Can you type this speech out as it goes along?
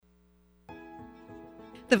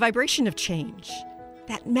The vibration of change,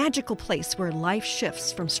 that magical place where life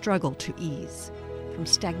shifts from struggle to ease, from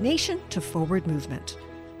stagnation to forward movement,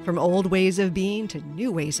 from old ways of being to new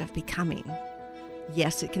ways of becoming.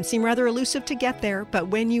 Yes, it can seem rather elusive to get there, but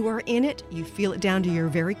when you are in it, you feel it down to your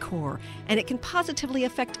very core, and it can positively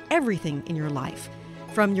affect everything in your life,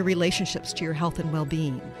 from your relationships to your health and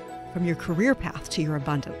well-being, from your career path to your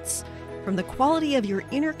abundance, from the quality of your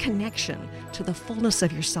inner connection to the fullness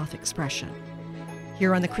of your self-expression.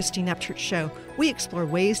 Here on the Christine Upchurch Show, we explore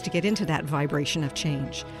ways to get into that vibration of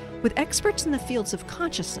change with experts in the fields of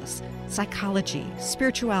consciousness, psychology,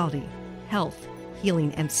 spirituality, health,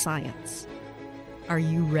 healing, and science. Are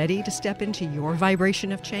you ready to step into your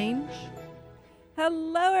vibration of change?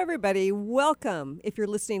 Hello, everybody. Welcome. If you're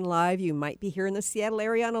listening live, you might be here in the Seattle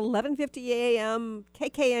area on 1150 AM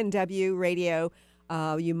KKNW radio.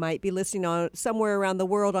 You might be listening on somewhere around the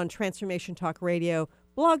world on Transformation Talk Radio,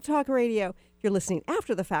 Blog Talk Radio. If you're listening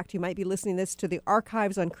after the fact, you might be listening this to the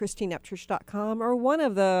archives on ChristineUpchurch.com or one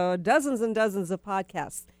of the dozens and dozens of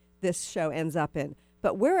podcasts this show ends up in.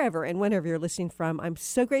 But wherever and whenever you're listening from, I'm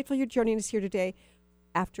so grateful you're joining us here today.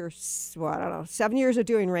 After, 7 years of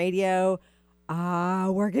doing radio,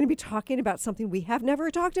 we're going to be talking about something we have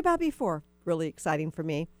never talked about before. Really exciting for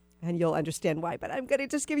me, and you'll understand why. But I'm going to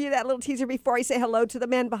just give you that little teaser before I say hello to the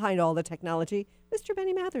man behind all the technology, Mr.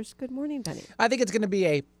 Benny Mathers. Good morning, Benny. I think it's going to be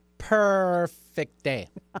a perfect day.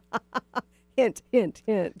 Hint, hint,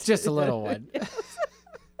 hint. Just a little one. Yeah,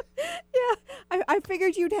 I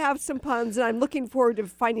figured you'd have some puns, and I'm looking forward to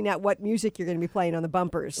finding out what music you're going to be playing on the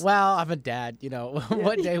bumpers. Well, I'm a dad,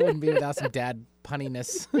 What day wouldn't be without some dad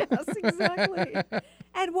punniness? Yes, exactly.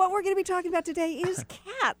 And what we're going to be talking about today is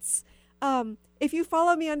cats. If you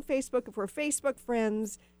follow me on Facebook, if we're Facebook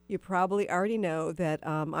friends, you probably already know that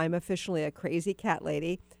I'm officially a crazy cat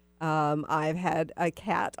lady. I've had a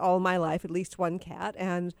cat all my life, at least one cat.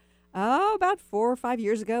 And about 4 or 5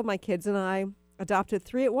 years ago, my kids and I adopted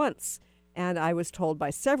 3 at once. And I was told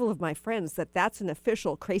by several of my friends that that's an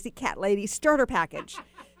official crazy cat lady starter package.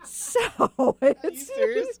 So Are you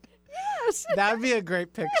serious? Yes. That would be a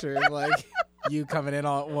great picture, like you coming in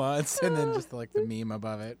all at once and then just like the meme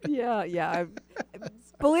above it. Yeah.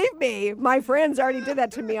 Believe me, my friends already did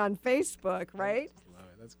that to me on Facebook, right? Love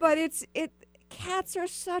it. That's great. But cats are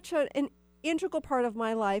such an integral part of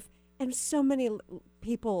my life, and so many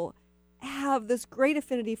people have this great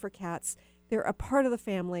affinity for cats. They're a part of the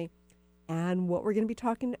family. And what we're going to be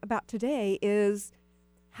talking about today is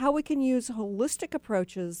how we can use holistic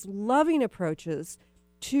approaches, loving approaches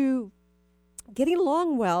to getting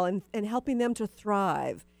along well and helping them to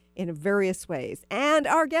thrive in various ways. And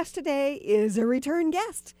our guest today is a return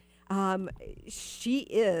guest. She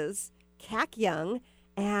is Kak Young,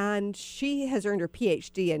 and she has earned her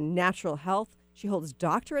PhD in natural health. She holds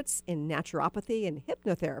doctorates in naturopathy and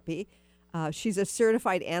hypnotherapy. She's a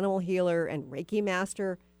certified animal healer and Reiki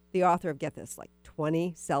master, the author of, get this, like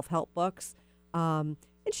 20 self-help books.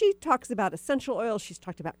 And she talks about essential oils. She's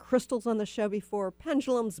talked about crystals on the show before,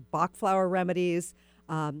 pendulums, Bach flower remedies,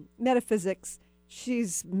 metaphysics.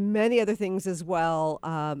 She's many other things as well.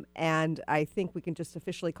 And I think we can just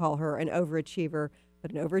officially call her an overachiever,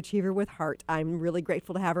 but an overachiever with heart. I'm really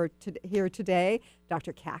grateful to have her here today,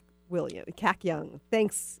 Dr. Kak Young.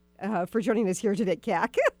 Thanks for joining us here today,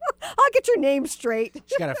 Kak. I'll get your name straight.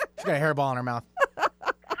 She's got a hairball in her mouth.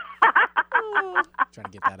 Trying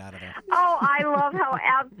to get that out of there. Oh, I love how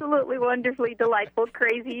absolutely wonderfully delightful,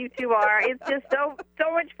 crazy you two are. It's just so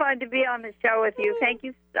much fun to be on the show with you. Thank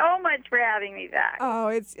you so much for having me back. Oh,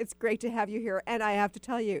 it's great to have you here. And I have to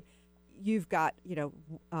tell you, you've got,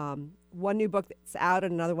 one new book that's out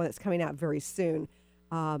and another one that's coming out very soon.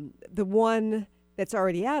 The one that's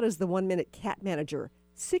already out is the 1-Minute Cat Manager,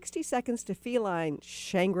 60 Seconds to Feline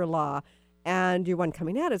Shangri-La. And your one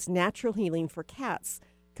coming out is Natural Healing for Cats,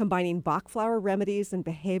 combining Bach flower remedies and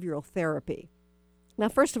behavioral therapy. Now,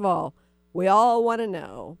 first of all, we all want to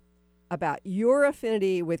know about your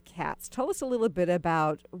affinity with cats. Tell us a little bit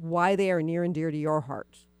about why they are near and dear to your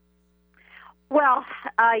heart. Well,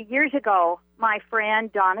 years ago, my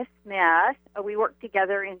friend Donna Smith, we worked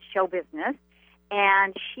together in show business,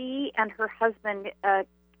 and she and her husband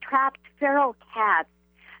trapped feral cats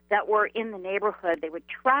that were in the neighborhood. They would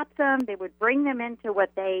trap them. They would bring them into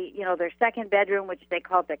what their second bedroom, which they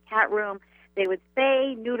called the cat room. They would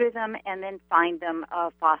spay, neuter them, and then find them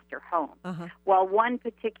a foster home. Uh-huh. Well, one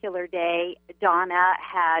particular day, Donna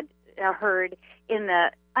had heard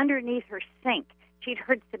underneath her sink, she'd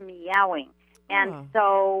heard some meowing. And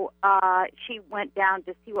so she went down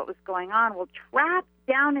to see what was going on. Well, trapped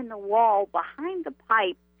down in the wall behind the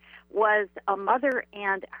pipe was a mother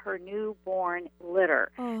and her newborn litter.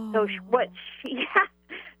 Oh. So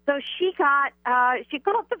she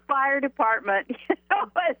called the fire department,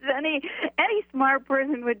 as any smart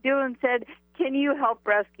person would do, and said, "Can you help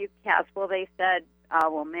rescue cats?" Well, they said,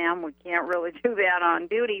 "Well, ma'am, we can't really do that on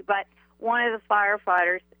duty." But one of the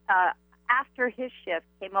firefighters, after his shift,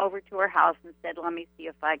 came over to her house and said, "Let me see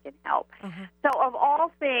if I can help." Uh-huh. So of all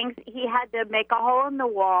things, he had to make a hole in the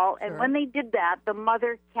wall, and Sure. when they did that, the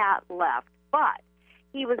mother cat left. But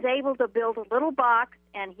he was able to build a little box,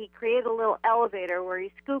 and he created a little elevator where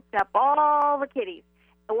he scooped up all the kitties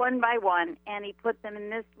one by one, and he put them in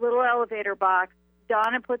this little elevator box.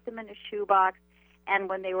 Donna put them in a shoebox, and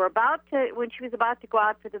when she was about to go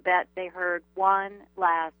out to the vet, they heard one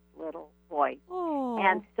last little voice. Oh.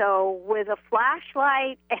 And so with a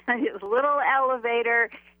flashlight and his little elevator,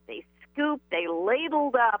 they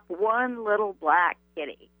ladled up one little black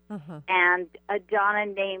kitty. Uh-huh. And Donna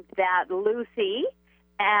named that Lucy,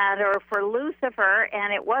 or for Lucifer,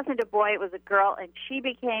 and it wasn't a boy, it was a girl, and she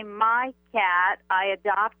became my cat. I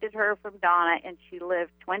adopted her from Donna, and she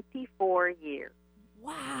lived 24 years.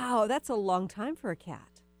 Wow, that's a long time for a cat.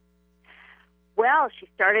 Well, she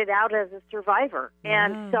started out as a survivor. Yeah.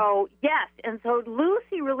 And so, yes, and so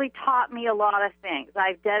Lucy really taught me a lot of things.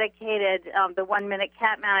 I've dedicated the 1 Minute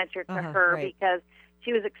Cat Manager to her right. because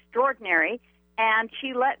she was extraordinary, and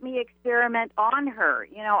she let me experiment on her.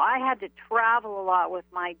 You know, I had to travel a lot with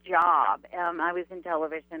my job. I was in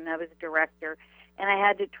television, I was a director, and I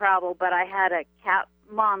had to travel, but I had a cat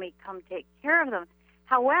mommy come take care of them.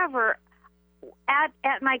 However,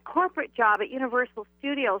 at my corporate job at Universal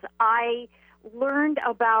Studios, I learned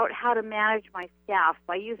about how to manage my staff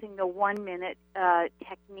by using the 1 minute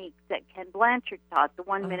technique that Ken Blanchard taught, the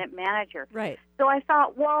 1 minute manager. Right. So I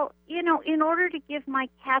thought, well, you know, in order to give my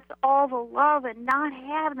cats all the love and not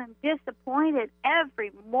have them disappointed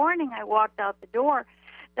every morning I walked out the door,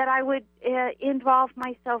 that I would involve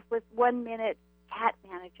myself with 1 minute cat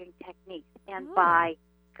managing techniques. And by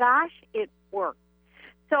gosh, it worked.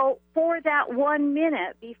 So for that 1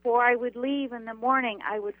 minute before I would leave in the morning,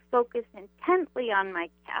 I would focus intently on my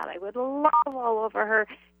cat. I would love all over her,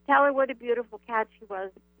 tell her what a beautiful cat she was,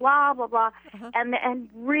 blah, blah, blah, and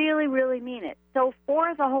really, really mean it. So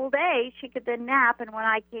for the whole day, she could then nap, and when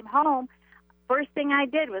I came home, first thing I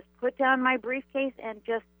did was put down my briefcase and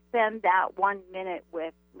just spend that 1 minute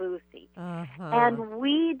with Lucy. And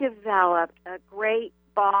we developed a great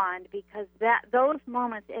bond because those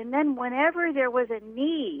moments, and then whenever there was a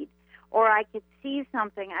need or I could see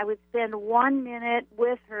something, I would spend 1 minute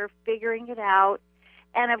with her figuring it out.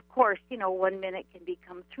 And of course, you know, 1 minute can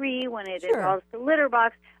become 3 when it involves the litter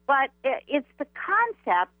box, but it's the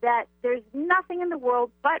concept that there's nothing in the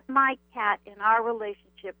world but my cat in our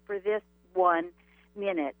relationship for this 1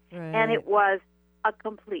 minute. Right. And it was a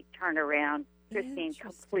complete turnaround. Christine,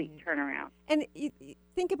 complete turnaround. And you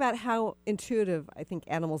think about how intuitive I think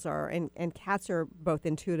animals are, and cats are both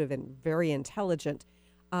intuitive and very intelligent.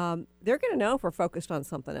 They're going to know if we're focused on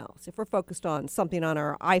something else, if we're focused on something on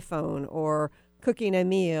our iPhone or cooking a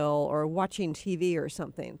meal or watching TV or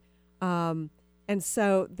something. And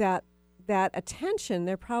so that attention,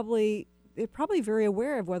 they're probably very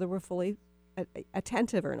aware of whether we're fully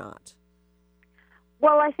attentive or not.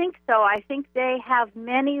 Well, I think so. I think they have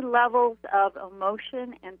many levels of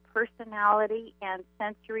emotion and personality and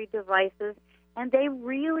sensory devices, and they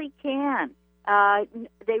really can.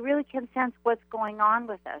 They really can sense what's going on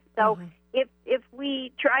with us. So if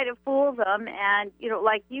we try to fool them and, you know,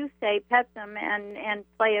 like you say, pet them and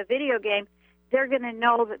play a video game, they're going to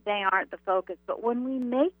know that they aren't the focus. But when we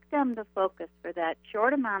make them the focus for that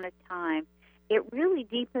short amount of time, it really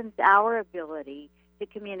deepens our ability to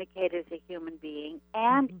communicate as a human being,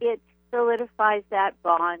 and it solidifies that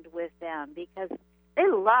bond with them because they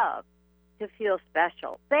love to feel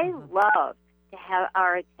special. They love to have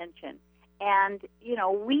our attention. And, you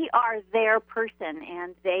know, we are their person,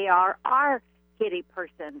 and they are our kitty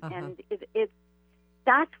person. And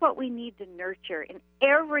that's what we need to nurture. And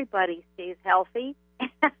everybody stays healthy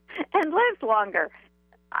and lives longer.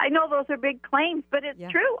 I know those are big claims, but it's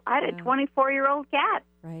true. I had a 24-year-old cat.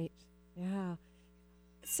 Right. Yeah.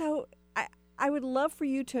 So I would love for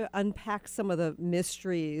you to unpack some of the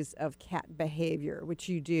mysteries of cat behavior, which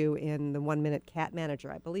you do in the 1 Minute Cat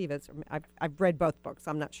Manager. I believe I've read both books.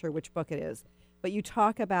 I'm not sure which book it is. But you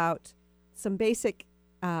talk about some basic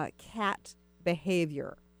cat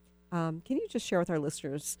behavior. Can you just share with our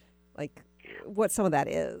listeners, like, what some of that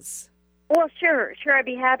is? Well, sure. I'd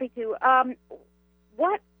be happy to.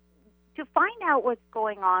 To find out what's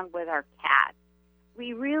going on with our cats,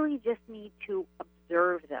 we really just need to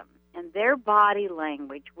observe them, and their body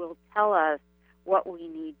language will tell us what we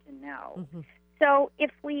need to know. So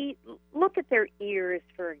if we look at their ears,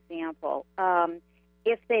 for example,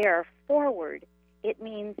 If they are forward, it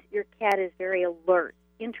means your cat is very alert,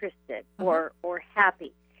 interested, or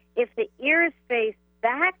happy. If the ears face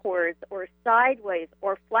backwards or sideways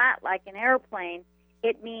or flat like an airplane,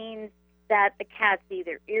 it means that the cat's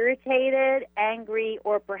either irritated, angry,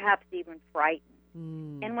 or perhaps even frightened.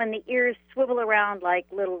 And when the ears swivel around like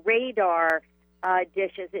little radar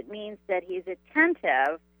dishes, it means that he's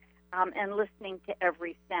attentive and listening to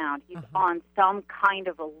every sound. He's on some kind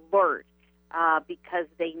of alert because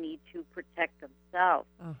they need to protect themselves.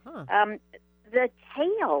 The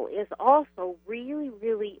tail is also really,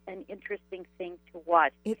 really an interesting thing to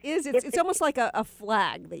watch. It is. It's almost like a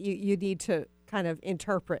flag that you need to kind of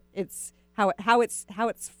interpret. It's how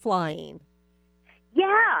it's flying.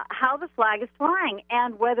 Yeah, how the flag is flying,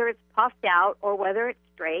 and whether it's puffed out or whether it's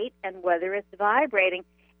straight and whether it's vibrating.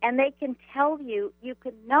 And they can tell you, you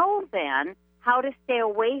can know then how to stay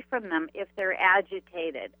away from them if they're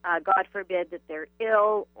agitated. God forbid that they're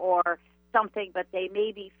ill or something, but they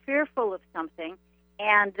may be fearful of something.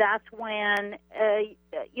 And that's when,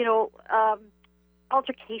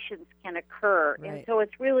 altercations can occur. Right. And so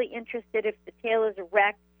it's really interested if the tail is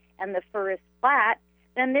erect and the fur is flat,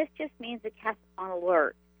 then this just means the cat's on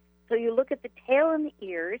alert. So you look at the tail and the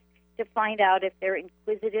ears to find out if they're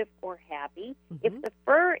inquisitive or happy. If the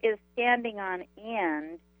fur is standing on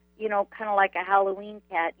end, kind of like a Halloween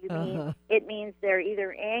cat, it means they're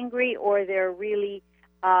either angry or they're really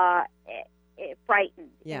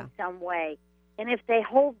frightened in some way. And if they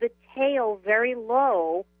hold the tail very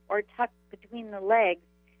low or tucked between the legs,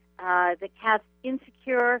 the cat's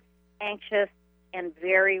insecure, anxious, and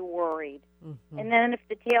very worried. And then if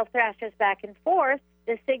the tail thrashes back and forth,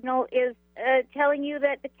 the signal is telling you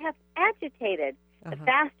that the cat's agitated. The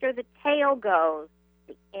faster the tail goes,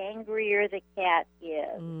 the angrier the cat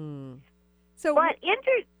is. So,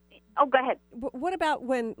 go ahead. What about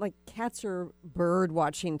when, like, cats are bird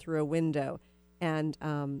watching through a window and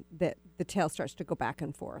the tail starts to go back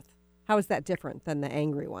and forth? How is that different than the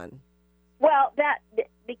angry one? Well,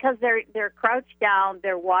 because they're crouched down,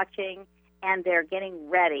 they're watching, and they're getting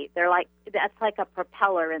ready. That's like a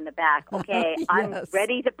propeller in the back. Okay, yes. I'm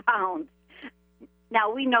ready to pounce.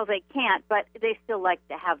 Now, we know they can't, but they still like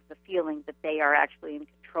to have the feeling that they are actually in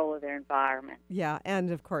control of their environment. Yeah, and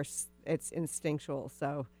of course, it's instinctual.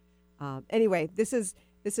 So anyway, this is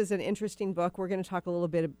an interesting book. We're going to talk a little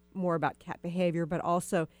bit more about cat behavior, but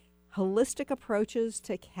also holistic approaches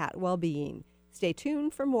to cat well-being. Stay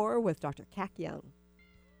tuned for more with Dr. Kak Young.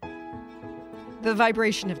 The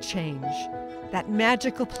vibration of change, that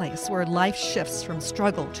magical place where life shifts from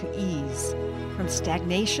struggle to ease, from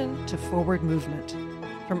stagnation to forward movement,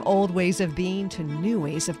 from old ways of being to new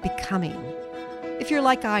ways of becoming. If you're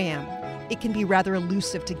like I am, it can be rather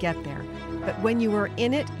elusive to get there, but when you are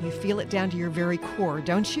in it, you feel it down to your very core,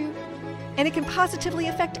 don't you? And it can positively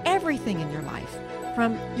affect everything in your life,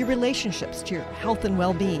 from your relationships to your health and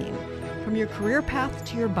well-being, from your career path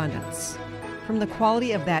to your abundance, from the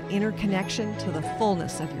quality of that inner connection to the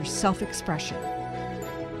fullness of your self-expression.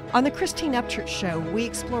 On the Christine Upchurch Show, we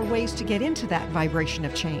explore ways to get into that vibration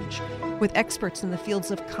of change with experts in the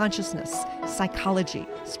fields of consciousness, psychology,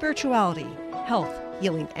 spirituality, health,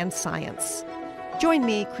 healing, and science. Join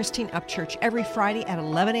me, Christine Upchurch, every Friday at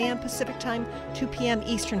 11 a.m. Pacific Time, 2 p.m.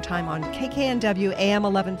 Eastern Time on KKNW AM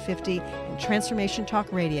 1150 and Transformation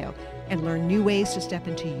Talk Radio, and learn new ways to step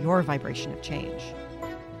into your vibration of change.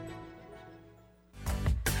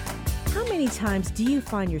 How many times do you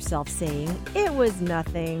find yourself saying, "It was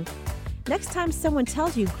nothing"? Next time someone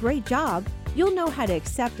tells you, "Great job," you'll know how to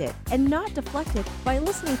accept it and not deflect it by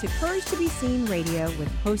listening to Courage to be Seen Radio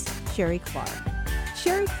with host Sherry Clark.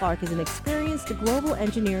 Sherry Clark is an experienced global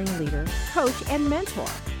engineering leader, coach, and mentor.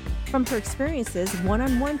 From her experiences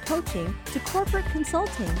one-on-one coaching to corporate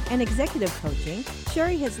consulting and executive coaching,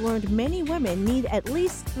 Sherry has learned many women need at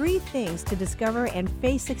least 3 things to discover and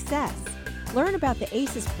face success. Learn about the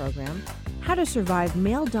ACES program, how to survive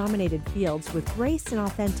male-dominated fields with grace and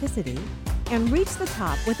authenticity, and reach the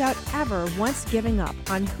top without ever once giving up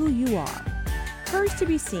on who you are. Courage to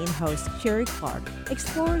be Seen host Sherry Clark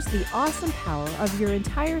explores the awesome power of your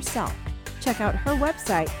entire self. Check out her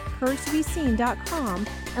website, couragetobeseen.com,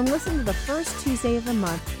 and listen to the first Tuesday of the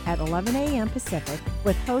month at 11 a.m. Pacific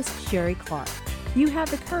with host Sherry Clark. You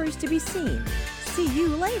have the courage to be seen. See you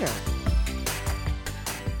later.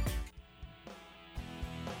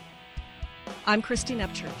 I'm Christine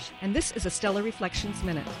Upchurch, and this is a Stellar Reflections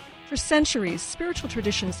Minute. For centuries, spiritual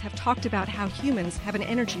traditions have talked about how humans have an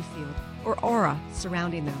energy field, or aura,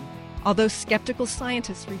 surrounding them. Although skeptical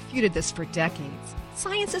scientists refuted this for decades,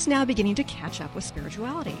 science is now beginning to catch up with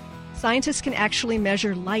spirituality. Scientists can actually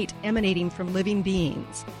measure light emanating from living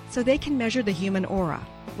beings, so they can measure the human aura,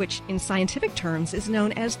 which in scientific terms is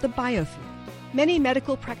known as the biofield. Many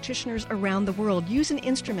medical practitioners around the world use an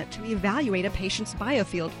instrument to evaluate a patient's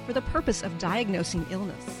biofield for the purpose of diagnosing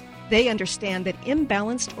illness. They understand that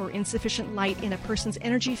imbalanced or insufficient light in a person's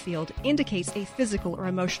energy field indicates a physical or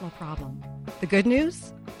emotional problem. The good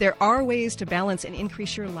news? There are ways to balance and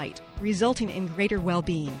increase your light, resulting in greater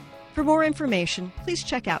well-being. For more information, please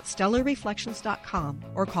check out stellarreflections.com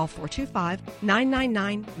or call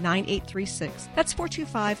 425-999-9836. That's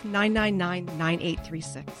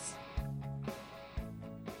 425-999-9836.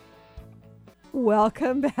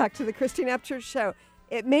 Welcome back to the Christine Upchurch Show.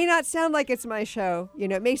 It may not sound like it's my show.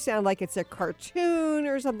 It may sound like it's a cartoon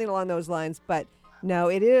or something along those lines, but no,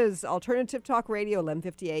 it is Alternative Talk Radio,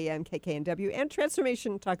 1150 AM, KKNW, and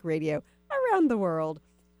Transformation Talk Radio around the world.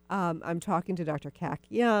 I'm talking to Dr. Kak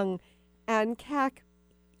Young. And Kak,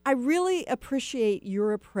 I really appreciate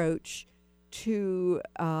your approach to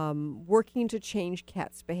working to change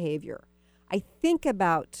cats' behavior. I think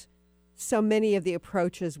about so many of the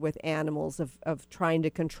approaches with animals of trying to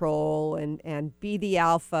control and be the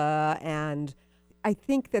alpha. And I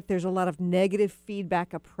think that there's a lot of negative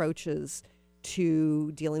feedback approaches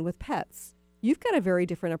to dealing with pets. You've got a very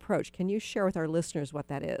different approach. Can you share with our listeners what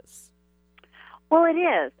that is? Well, it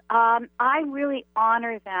is. I really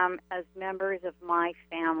honor them as members of my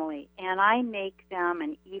family, and I make them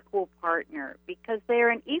an equal partner because they're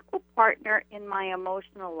an equal partner in my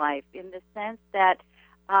emotional life in the sense that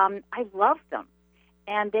I love them,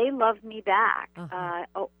 and they love me back,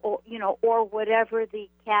 or whatever the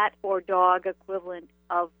cat or dog equivalent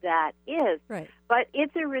of that is. Right. But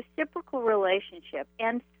it's a reciprocal relationship,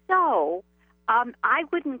 and so I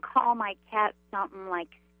wouldn't call my cat something like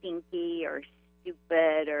stinky or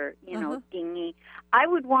stupid or, dingy. I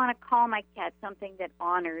would want to call my cat something that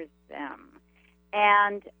honors them.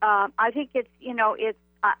 And I think it's,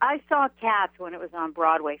 I saw Cats when it was on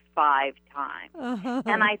Broadway 5 times. Uh-huh.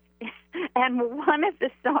 And one of the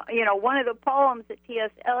poems that T.S.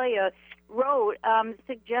 Eliot wrote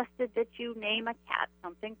suggested that you name a cat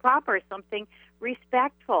something proper, something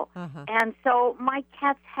respectful. Uh-huh. And so my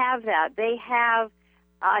cats have that. They have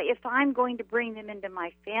if I'm going to bring them into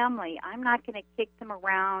my family, I'm not going to kick them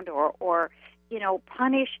around or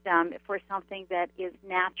punish them for something that is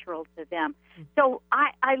natural to them. Mm-hmm. So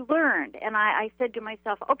I learned, and I said to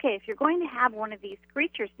myself, okay, if you're going to have one of these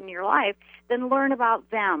creatures in your life, then learn about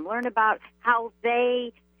them. Learn about how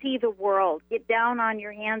they see the world. Get down on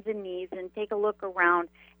your hands and knees and take a look around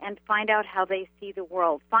and find out how they see the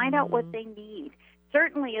world. Find out what they need.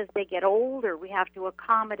 Certainly, as they get older, we have to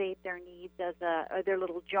accommodate their needs as their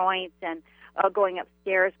little joints and going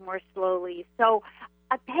upstairs more slowly. So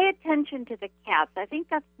I pay attention to the cats. I think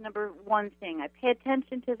that's number one thing. I pay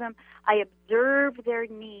attention to them. I observe their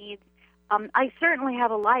needs. I certainly have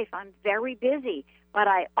a life. I'm very busy, but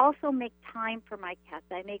I also make time for my cats.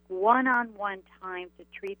 I make one-on-one time to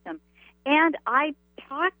treat them. And I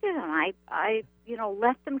talk to them. I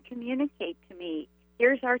let them communicate to me.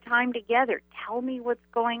 Here's our time together. Tell me what's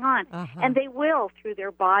going on. Uh-huh. And they will through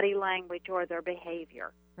their body language or their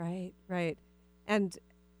behavior. Right. And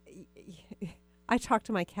I talk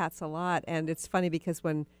to my cats a lot, and it's funny because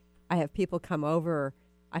when I have people come over,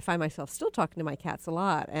 I find myself still talking to my cats a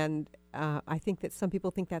lot, and I think that some people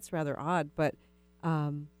think that's rather odd, but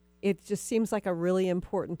it just seems like a really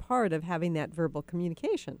important part of having that verbal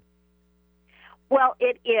communication. Well,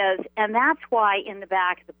 it is, and that's why in the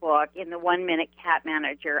back of the book, in the 1-Minute Cat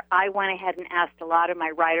Manager, I went ahead and asked a lot of my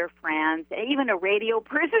writer friends, even a radio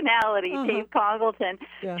personality, Dave Congleton,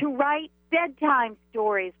 to write bedtime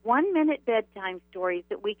stories, 1-minute bedtime stories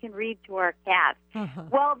that we can read to our cats.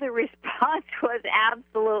 Well, the response was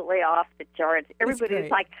absolutely off the charts. Everybody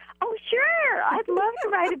was like, oh, sure, I'd love to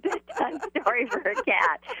write a bedtime story for a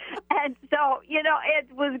cat. And so,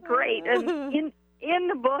 it was great. And in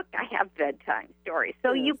the book, I have bedtime stories.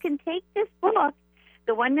 So you can take this book,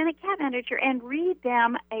 The 1-Minute Cat Manager, and read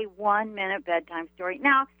them a 1-minute bedtime story.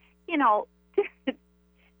 Now, they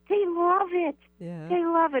love it. Yeah. They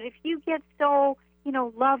love it. If you get so,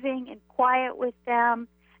 loving and quiet with them,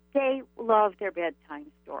 they love their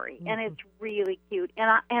bedtime story. Mm-hmm. And it's really cute.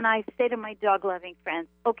 And I say to my dog-loving friends,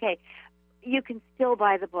 okay, you can still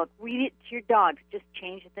buy the book. Read it to your dogs. Just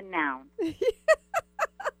change the noun. I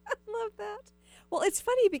love that. Well, it's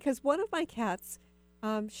funny because one of my cats,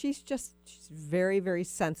 she's very, very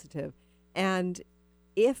sensitive. And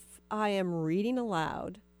if I am reading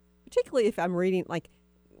aloud, particularly if I'm reading, like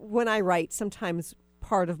when I write, sometimes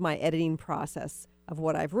part of my editing process of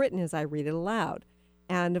what I've written is I read it aloud.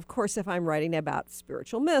 And of course, if I'm writing about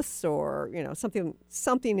spiritual myths or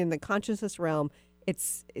something in the consciousness realm,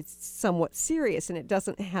 it's somewhat serious, and it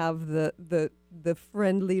doesn't have the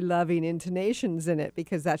friendly, loving intonations in it,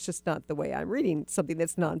 because that's just not the way I'm reading something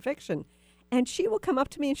that's nonfiction. And she will come up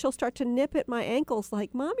to me and she'll start to nip at my ankles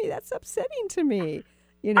like, "Mommy, that's upsetting to me,"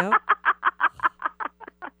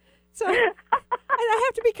 So, and I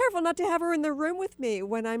have to be careful not to have her in the room with me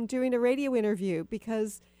when I'm doing a radio interview,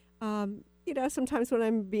 because, sometimes when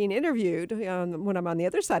I'm being interviewed, when I'm on the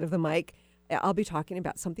other side of the mic, I'll be talking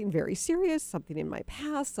about something very serious, something in my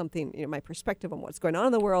past, something, my perspective on what's going on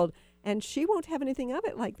in the world, and she won't have anything of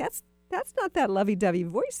it. Like, that's not that lovey-dovey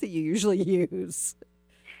voice that you usually use.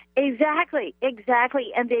 Exactly.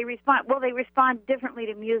 And they respond differently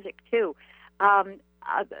to music too. And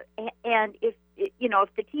if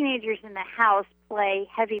the teenagers in the house play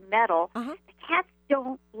heavy metal, the cats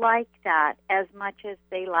don't like that as much as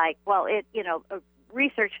they like. Well,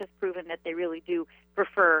 research has proven that they really do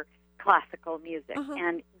prefer classical music,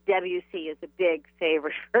 and Debussy is a big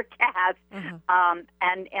favorite for cats. And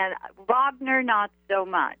Wagner not so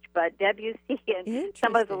much, but Debussy and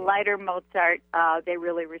some of the lighter Mozart, they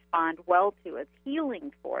really respond well to. It's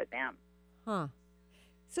healing for them.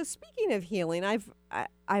 So speaking of healing,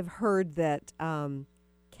 I've heard that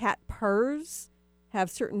cat purrs have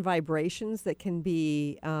certain vibrations that can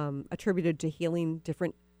be attributed to healing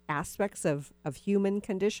different aspects of human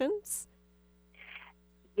conditions.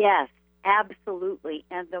 Yes, absolutely.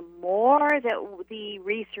 And the more that the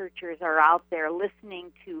researchers are out there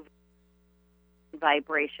listening to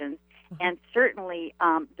vibrations, and certainly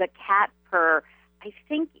the cat purr, I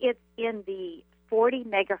think it's in the 40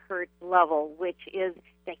 megahertz level, which is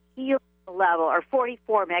the healing level, or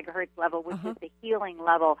 44 megahertz level, which is the healing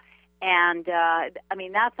level. And,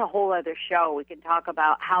 that's a whole other show. We can talk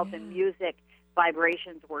about how the music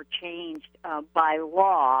vibrations were changed by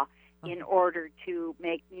law in order to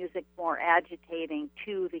make music more agitating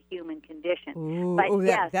to the human condition.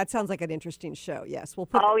 That sounds like an interesting show. Yes, we'll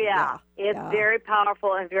put. It's very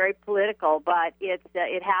powerful and very political, but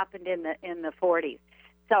it happened in the 40s.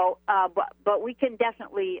 So, but we can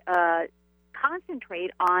definitely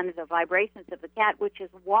concentrate on the vibrations of the cat, which is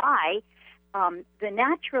why the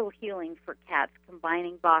natural healing for cats,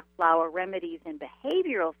 combining Bach flower remedies and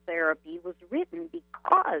behavioral therapy, was written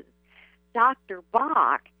because Dr.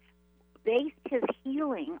 Bach based his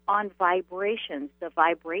healing on vibrations, the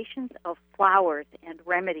vibrations of flowers and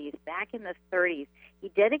remedies back in the 30s. He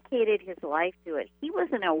dedicated his life to it. He was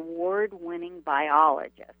an award-winning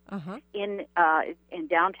biologist in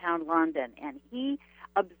downtown London, and he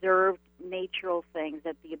observed natural things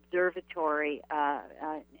at the observatory,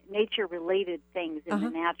 nature-related things in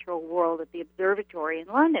the natural world at the observatory in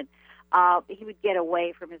London. He would get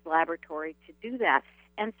away from his laboratory to do that.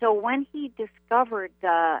 And so when he discovered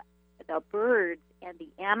the birds and the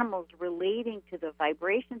animals relating to the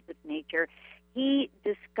vibrations of nature, he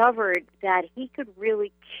discovered that he could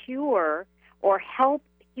really cure or help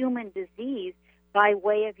human disease by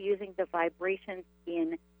way of using the vibrations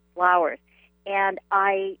in flowers. And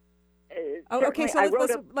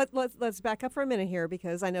let's back up for a minute here,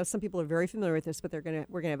 because I know some people are very familiar with this, but we're gonna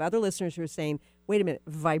have other listeners who are saying, "Wait a minute,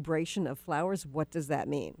 vibration of flowers? What does that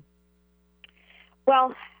mean?"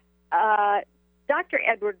 Well, Dr.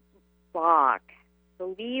 Edward Bach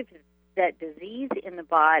believed that disease in the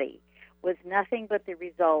body was nothing but the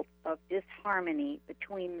result of disharmony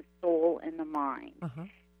between the soul and the mind.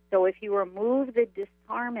 So if you remove the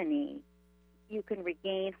disharmony, you can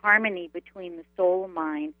regain harmony between the soul and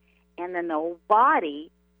mind, and then the whole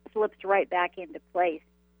body slips right back into place,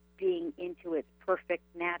 being into its perfect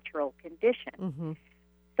natural condition.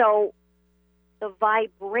 So the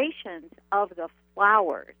vibrations of the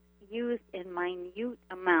flowers used in minute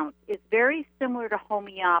amounts is very similar to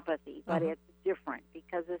homeopathy, but it's different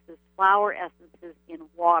because this is flower essences in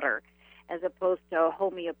water as opposed to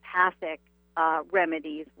homeopathic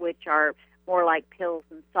remedies, which are more like pills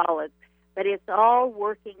and solids. But it's all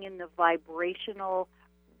working in the vibrational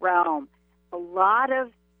realm. A lot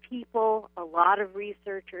of people, a lot of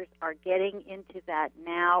researchers are getting into that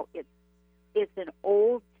now. It's an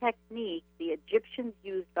old technique. The Egyptians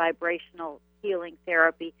used vibrational healing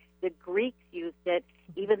therapy. The Greeks used it.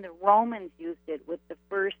 Even the Romans used it with the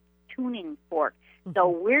first tuning fork. So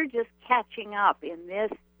we're just catching up in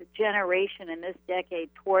this generation, in this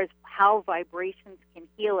decade, towards how vibrations can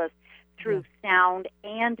heal us through sound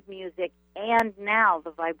and music, and now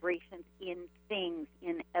the vibrations in things,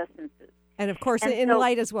 in essences. And of course, in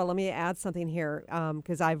light as well. Let me add something here,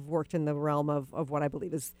 because I've worked in the realm of what I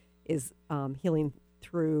believe is healing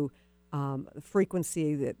through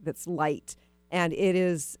frequency that's light. And it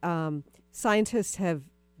is, scientists have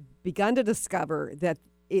begun to discover that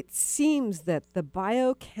it seems that the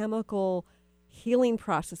biochemical healing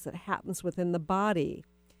process that happens within the body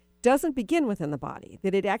doesn't begin within the body,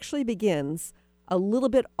 that it actually begins a little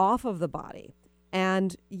bit off of the body.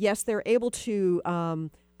 And yes, they're able to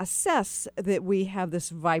assess that we have this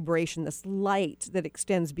vibration, this light that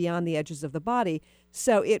extends beyond the edges of the body.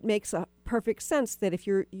 So it makes a perfect sense that if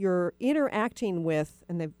you're interacting with,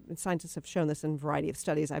 and scientists have shown this in a variety of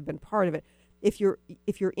studies, I've been part of it, if you're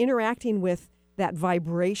interacting with that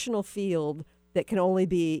vibrational field that can only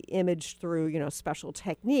be imaged through, special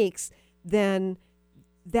techniques, then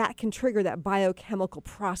that can trigger that biochemical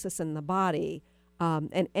process in the body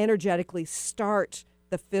and energetically start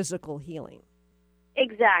the physical healing.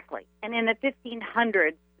 Exactly. And in the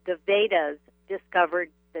 1500s, the Vedas discovered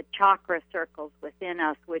the chakra circles within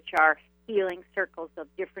us, which are healing circles of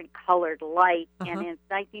different colored light. And in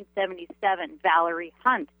 1977, Valerie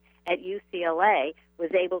Hunt at UCLA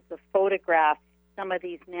was able to photograph some of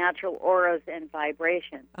these natural auras and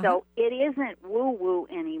vibrations. So it isn't woo-woo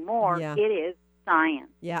anymore. Yeah. It is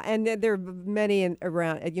science. Yeah, and there are many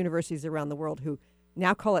around at universities around the world who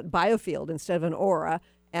now call it biofield instead of an aura,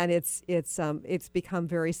 and it's become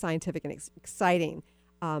very scientific and exciting.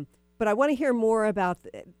 But I want to hear more about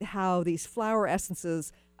how these flower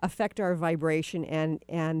essences affect our vibration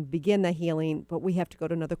and begin the healing. But we have to go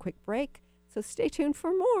to another quick break, so stay tuned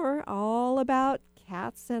for more, all about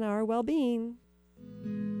cats and our well-being.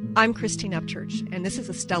 I'm Christine Upchurch, and this is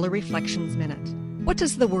a Stellar Reflections Minute. What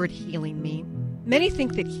does the word healing mean? Many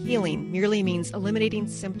think that healing merely means eliminating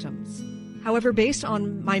symptoms. However, based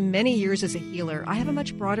on my many years as a healer, I have a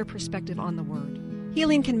much broader perspective on the word.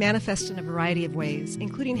 Healing can manifest in a variety of ways,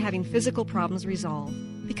 including having physical problems resolved,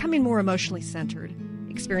 becoming more emotionally centered,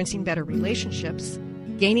 experiencing better relationships,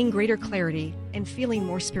 gaining greater clarity, and feeling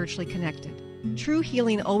more spiritually connected. True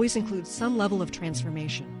healing always includes some level of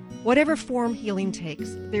transformation. Whatever form healing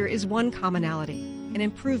takes, there is one commonality, an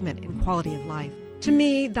improvement in quality of life. To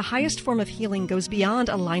me, the highest form of healing goes beyond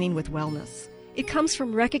aligning with wellness. It comes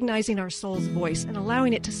from recognizing our soul's voice and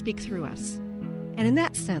allowing it to speak through us. And in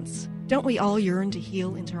that sense, don't we all yearn to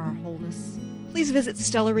heal into our wholeness? Please visit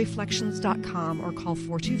stellarreflections.com or call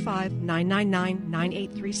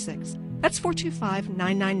 425-999-9836. That's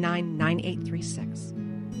 425-999-9836.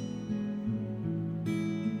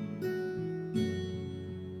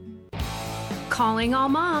 Calling all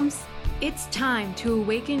moms. It's time to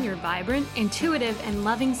awaken your vibrant, intuitive, and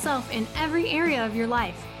loving self in every area of your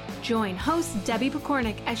life. Join host Debbie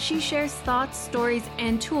Pokornik as she shares thoughts, stories,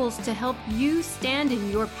 and tools to help you stand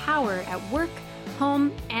in your power at work,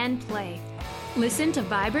 home, and play. Listen to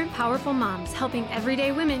Vibrant, Powerful Moms, helping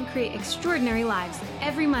everyday women create extraordinary lives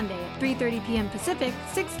every Monday at 3:30 p.m. Pacific,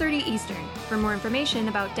 6:30 Eastern. For more information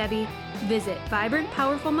about Debbie, visit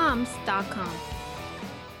vibrantpowerfulmoms.com.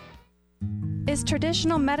 Is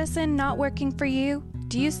traditional medicine not working for you?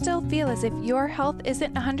 Do you still feel as if your health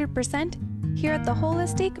isn't 100%? Here at the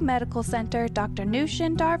Holistic Medical Center, Dr.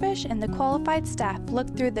 Nushin Darvish and the qualified staff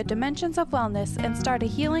look through the dimensions of wellness and start a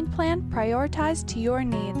healing plan prioritized to your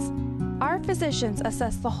needs. Our physicians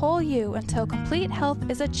assess the whole you until complete health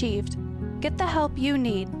is achieved. Get the help you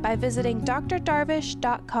need by visiting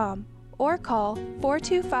drdarvish.com or call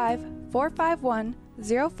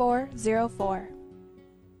 425-451-0404.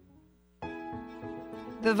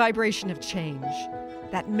 The vibration of change,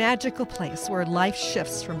 that magical place where life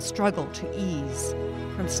shifts from struggle to ease,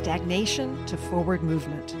 from stagnation to forward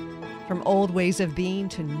movement, from old ways of being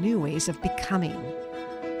to new ways of becoming.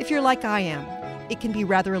 If you're like I am, it can be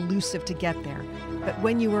rather elusive to get there, but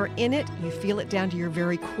when you are in it, you feel it down to your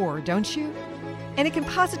very core, don't you? And it can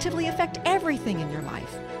positively affect everything in your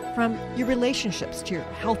life, from your relationships to your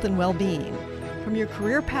health and well-being, from your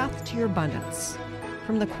career path to your abundance,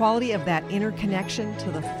 from the quality of that inner connection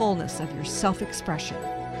to the fullness of your self-expression.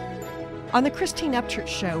 On the Christine Upchurch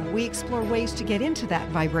Show, we explore ways to get into that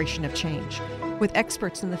vibration of change with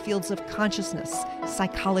experts in the fields of consciousness,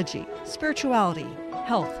 psychology, spirituality,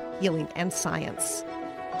 health, healing, and science.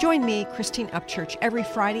 Join me, Christine Upchurch, every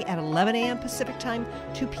Friday at 11 a.m. Pacific Time,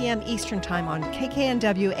 2 p.m. Eastern Time on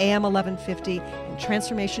KKNW AM 1150 and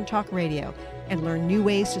Transformation Talk Radio, and learn new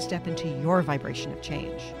ways to step into your vibration of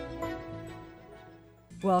change.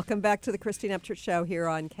 Welcome back to the Christine Upchurch Show here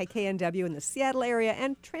on KKNW in the Seattle area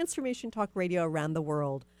and Transformation Talk Radio around the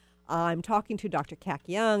world. I'm talking to Dr. Kak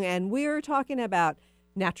Young, and we're talking about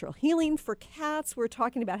natural healing for cats. We're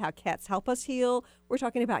talking about how cats help us heal. We're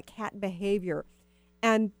talking about cat behavior.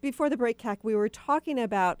 And before the break, Kak, we were talking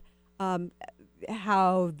about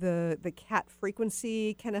how the cat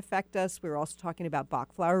frequency can affect us. We were also talking about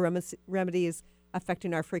Bach flower remedies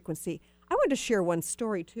affecting our frequency. I wanted to share one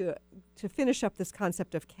story to finish up this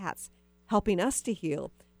concept of cats helping us to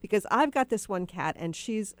heal, because I've got this one cat, and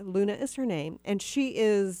Luna is her name, and she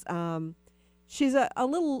is she's a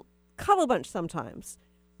little cuddle bunch sometimes,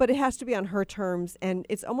 but it has to be on her terms, and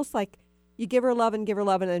it's almost like you give her love, and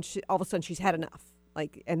then all of a sudden she's had enough,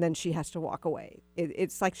 and then she has to walk away.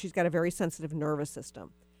 It's like she's got a very sensitive nervous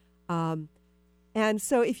system. And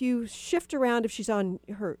so if you shift around, if she's on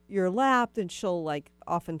your lap, then she'll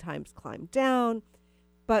oftentimes climb down.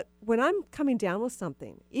 But when I'm coming down with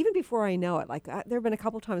something, even before I know it, there have been a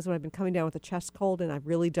couple times when I've been coming down with a chest cold and I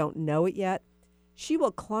really don't know it yet, she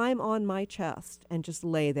will climb on my chest and just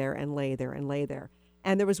lay there and lay there and lay there.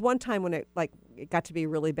 And there was one time when it got to be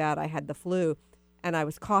really bad. I had the flu, and I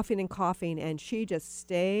was coughing, and she just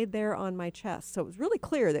stayed there on my chest. So it was really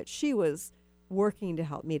clear that she was working to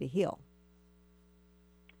help me to heal.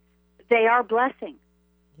 They are blessings,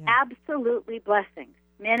 Yeah. absolutely blessings.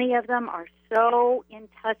 Many of them are so in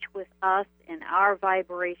touch with us and our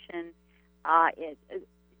vibration.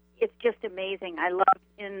 It's just amazing. I love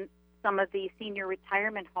in some of the senior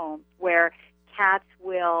retirement homes where cats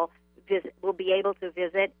will be able to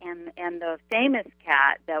visit, and the famous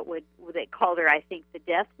cat they called her, I think, the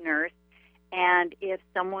death nurse. And if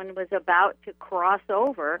someone was about to cross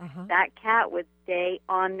over, that cat would stay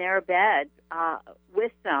on their bed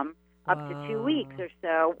with them up to 2 weeks or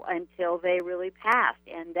so until they really passed.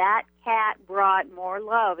 And that cat brought more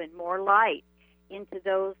love and more light into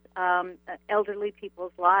those elderly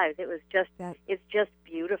people's lives. It's just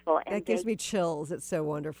beautiful. And that gives me chills. It's so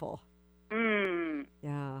wonderful.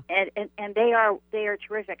 Yeah. And they are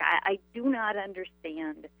terrific. I do not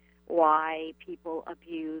understand why people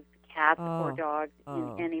abuse cats or dogs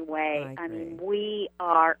in any way. I mean, we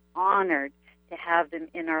are honored to have them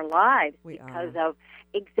in our lives because of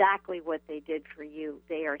exactly what they did for you.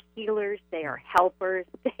 They are healers. They are helpers.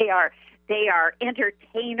 They are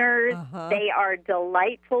entertainers. They are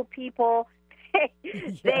delightful people.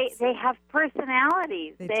 They have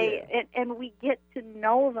personalities. And we get to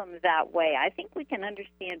know them that way. I think we can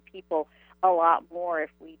understand people a lot more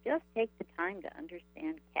if we just take the time to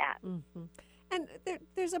understand cats. Mm-hmm. And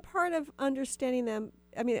there's a part of understanding them.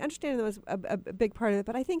 I mean, understanding them is a big part of it,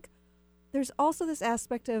 but I think there's also this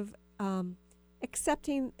aspect of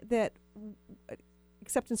accepting in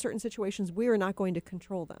certain situations we are not going to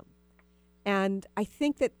control them. And I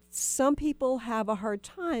think that some people have a hard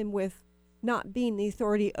time with not being the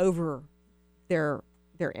authority over their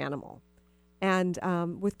animal. And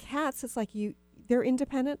with cats, it's like they're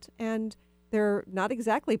independent, and they're not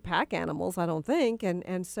exactly pack animals, I don't think.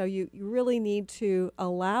 And so you really need to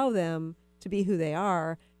allow them to be who they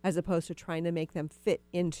are, as opposed to trying to make them fit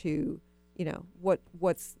into,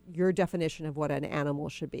 what's your definition of what an animal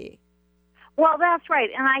should be. Well, that's right.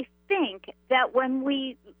 And I think that when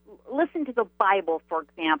we listen to the Bible, for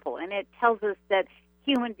example, and it tells us that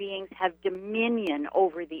human beings have dominion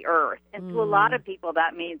over the earth. And to a lot of people,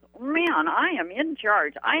 that means, man, I am in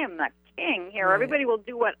charge. I am the king here. Right. Everybody will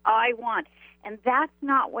do what I want. And that's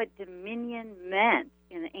not what dominion meant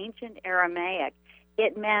in ancient Aramaic.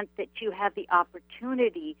 It meant that you had the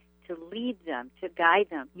opportunity to lead them, to guide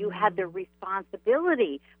them. You had the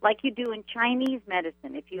responsibility, like you do in Chinese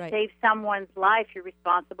medicine. If you save someone's life, you're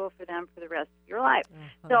responsible for them for the rest of your life.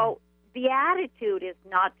 So the attitude is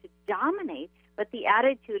not to dominate, but the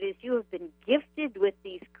attitude is you have been gifted with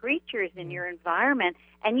these creatures in your environment,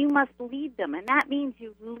 and you must lead them. And that means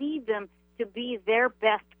you lead them to be their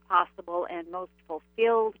best possible and most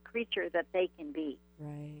fulfilled creature that they can be.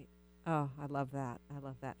 Right. Oh, I love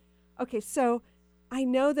that. Okay, so I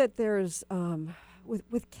know that there's,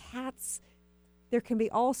 with cats, there can be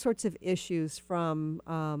all sorts of issues from,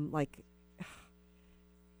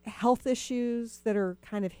 health issues that are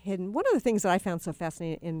kind of hidden. One of the things that I found so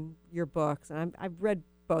fascinating in your books, and I've read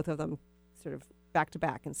both of them sort of back to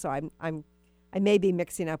back, and so I may be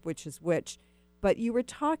mixing up which is which, but you were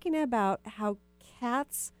talking about how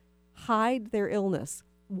cats hide their illness.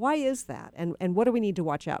 Why is that, and what do we need to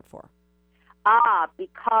watch out for?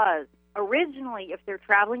 Because originally, if they're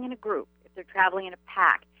traveling in a group, if they're traveling in a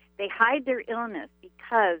pack, they hide their illness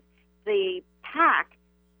because the pack,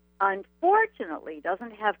 unfortunately,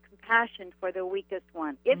 doesn't have compassion for the weakest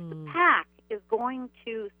one. If the pack is going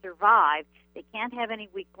to survive, they can't have any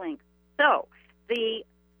weak links. So the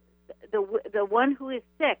one who is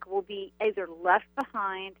sick will be either left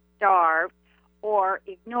behind, starved, or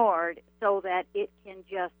ignored so that it can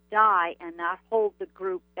just die and not hold the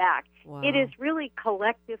group back. Wow. It is really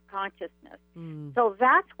collective consciousness. So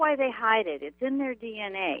that's why they hide it. It's in their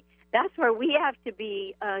DNA. That's where we have to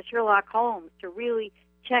be Sherlock Holmes to really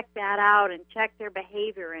check that out and check their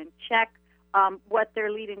behavior and check what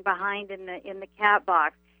they're leaving behind in the cat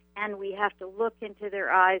box. And we have to look into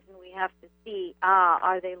their eyes, and we have to see,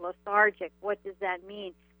 are they lethargic? What does that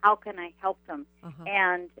mean? How can I help them?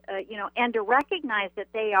 And, and to recognize that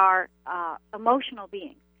they are emotional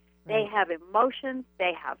beings. Right. They have emotions,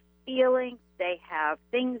 they have feelings, they have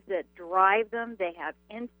things that drive them, they have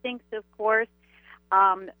instincts, of course.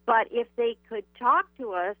 But if they could talk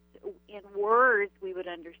to us in words, we would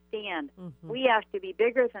understand. We have to be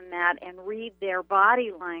bigger than that and read their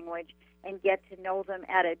body language and get to know them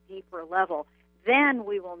at a deeper level. Then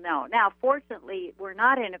we will know. Now, fortunately, we're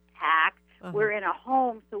not in a pack. We're in a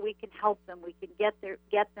home, so we can help them. We can get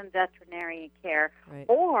them veterinary care. Right.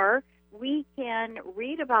 Or we can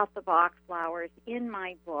read about the box flowers in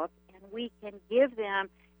my book, and we can give them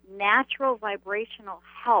natural vibrational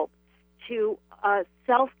help to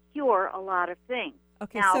self-cure a lot of things.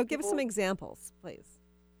 Okay, now, so give us some examples, please.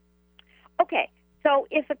 Okay, so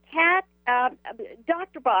if a cat,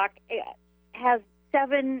 Dr. Bach has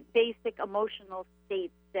 7 basic emotional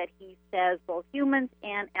states that he says both humans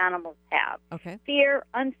and animals have. Okay. Fear,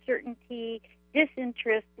 uncertainty,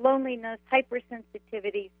 disinterest, loneliness,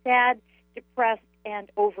 hypersensitivity, sad, depressed, and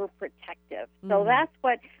overprotective. So that's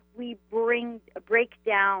what we break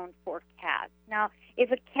down for cats. Now,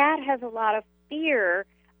 if a cat has a lot of fear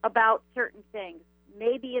about certain things,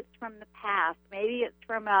 maybe it's from the past, maybe it's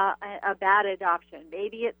from a bad adoption,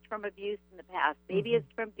 maybe it's from abuse in the past, maybe it's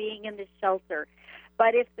from being in the shelter.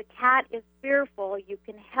 But if the cat is fearful, you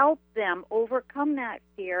can help them overcome that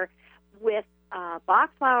fear with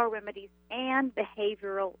Bach flower remedies and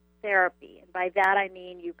behavioral therapy. And by that I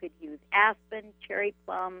mean you could use aspen, cherry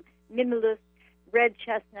plum, mimulus, red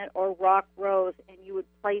chestnut, or rock rose, and you would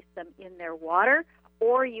place them in their water.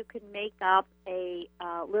 Or you could make up a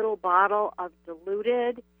little bottle of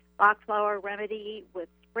diluted Bach flower remedy with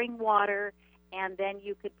spring water, and then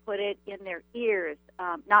you could put it in their ears,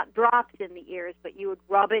 not drops in the ears, but you would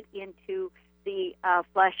rub it into the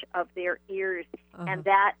flesh of their ears, and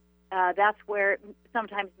that's where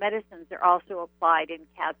sometimes medicines are also applied in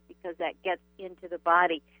cats because that gets into the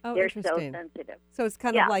body. Oh, they're so interesting. sensitive. So it's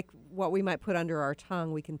kind of like what we might put under our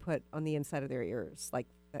tongue, we can put on the inside of their ears, like.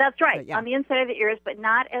 That's right, on the inside of the ears, but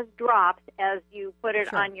not as drops as you put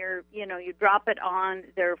it on your, you drop it on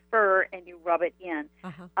their fur and you rub it in.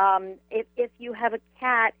 If you have a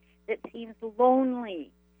cat that seems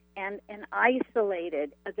lonely and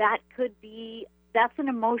isolated, that's an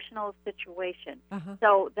emotional situation.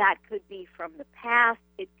 So that could be from the past.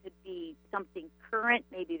 It could be something current.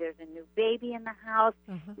 Maybe there's a new baby in the house.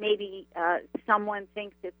 Maybe someone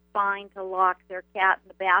thinks it's fine to lock their cat in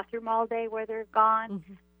the bathroom all day where they're gone.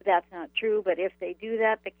 That's not true, but if they do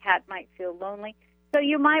that, the cat might feel lonely. So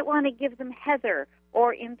you might want to give them heather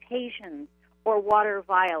or impatiens or water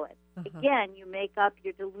violet. Again, you make up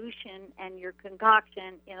your dilution and your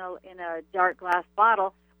concoction in a dark glass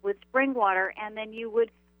bottle with spring water, and then you would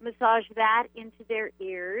massage that into their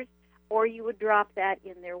ears, or you would drop that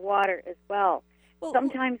in their water as well.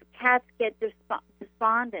 Sometimes cats get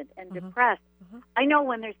despondent and depressed. I know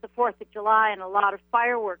when there's the 4th of July and a lot of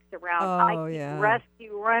fireworks around, I keep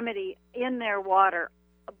Rescue Remedy in their water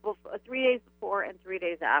 3 days before and 3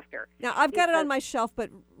 days after. Now, I've got it on my shelf,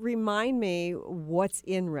 but remind me what's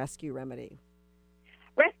in Rescue Remedy.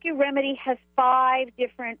 Rescue Remedy has 5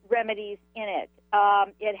 different remedies in it.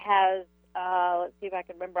 It has, let's see if I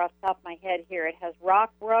can remember off the top of my head here, it has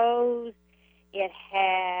rock rose. It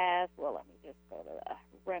has, let me just go to the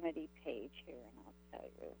remedy page here and I'll tell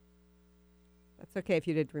you. That's okay if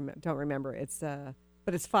you don't remember.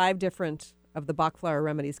 But it's 5 different of the Bach flower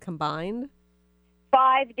remedies combined?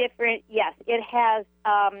 5 different, yes. It has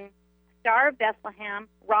Star of Bethlehem,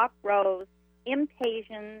 rock rose,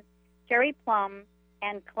 impatiens, cherry plum,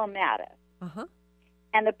 and clematis.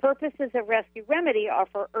 And the purposes of Rescue Remedy are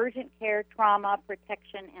for urgent care, trauma,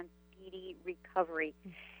 protection, and speedy recovery.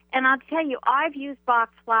 And I'll tell you, I've used Bach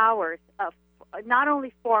flowers not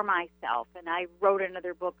only for myself, and I wrote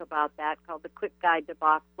another book about that called The Quick Guide to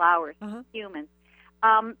Bach Flowers for Humans,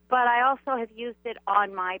 but I also have used it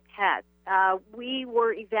on my pets. We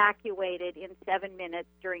were evacuated in 7 minutes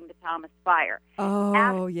during the Thomas Fire.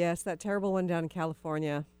 Yes, that terrible one down in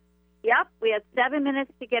California. Yep, we had 7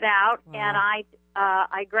 minutes to get out, and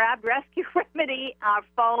I grabbed Rescue Remedy, our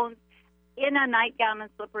phones, in a nightgown and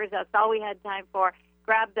slippers. That's all we had time for.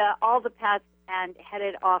 Grabbed all the pets and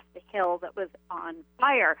headed off the hill that was on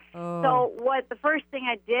fire. So the first thing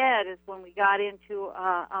I did is when we got into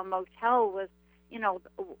a motel was,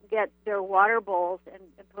 get their water bowls and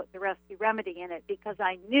put the Rescue Remedy in it because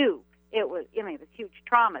I knew it was huge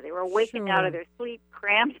trauma. They were waking out of their sleep,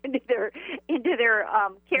 crammed into their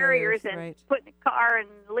carriers, and right. put in the car and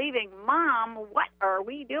leaving. Mom, what are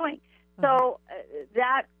we doing? So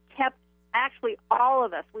that kept actually all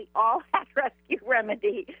of us. We all had rescue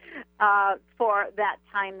remedy for that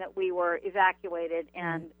time that we were evacuated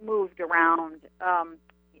and moved around.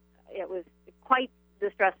 It was quite the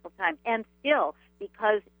stressful time, and still,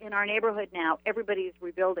 because in our neighborhood now, everybody is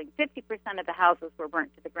rebuilding. 50% of the houses were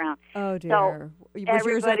burnt to the ground. Oh, dear. So was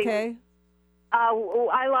yours okay?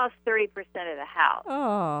 I lost 30% of the house.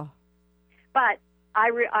 Oh. But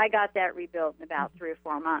I got that rebuilt in about 3 or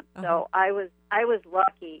 4 months. So I was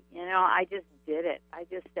lucky. I just did it. I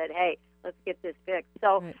just said, hey, let's get this fixed.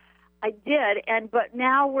 So I did, but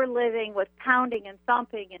now we're living with pounding and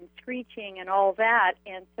thumping and screeching and all that,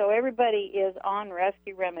 and so everybody is on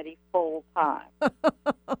rescue remedy full time.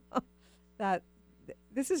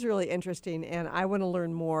 This is really interesting, and I want to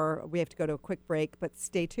learn more. We have to go to a quick break, but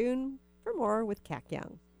stay tuned for more with Kak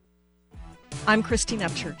Young. I'm Christine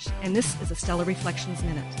Upchurch, and this is a Stellar Reflections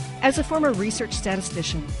Minute. As a former research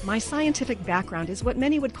statistician, my scientific background is what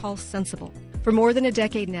many would call sensible. For more than a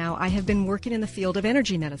decade now, I have been working in the field of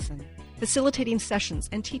energy medicine, facilitating sessions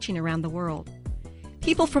and teaching around the world.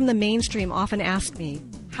 People from the mainstream often ask me,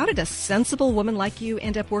 how did a sensible woman like you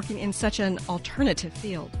end up working in such an alternative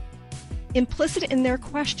field? Implicit in their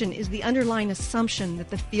question is the underlying assumption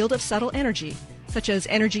that the field of subtle energy, such as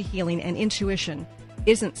energy healing and intuition,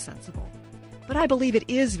 isn't sensible. But I believe it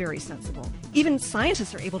is very sensible. Even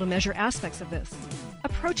scientists are able to measure aspects of this.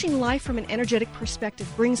 Approaching life from an energetic perspective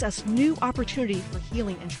brings us new opportunity for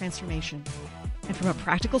healing and transformation. And from a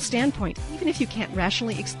practical standpoint, even if you can't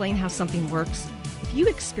rationally explain how something works, if you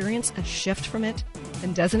experience a shift from it,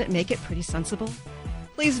 then doesn't it make it pretty sensible?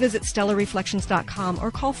 Please visit StellarReflections.com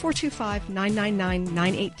or call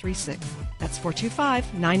 425-999-9836. That's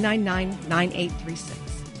 425-999-9836.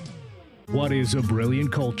 What is a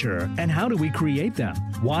brilliant culture, and how do we create them?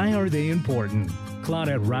 Why are they important?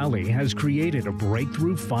 Claudette Rowley has created a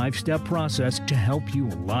breakthrough 5-step process to help you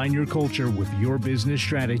align your culture with your business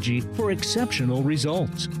strategy for exceptional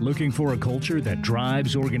results. Looking for a culture that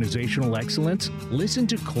drives organizational excellence? Listen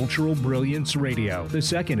to Cultural Brilliance Radio, the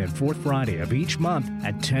second and fourth Friday of each month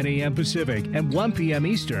at 10 a.m. Pacific and 1 p.m.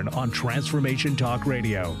 Eastern on Transformation Talk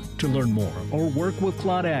Radio. To learn more or work with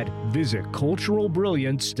Claudette, visit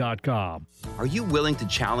culturalbrilliance.com. Are you willing to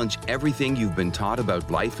challenge everything you've been taught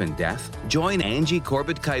about life and death? Join Angie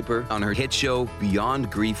Corbett-Kuiper on her hit show Beyond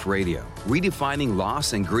Grief Radio, redefining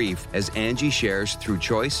loss and grief as Angie shares through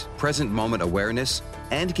choice, present moment awareness,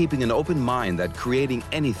 and keeping an open mind that creating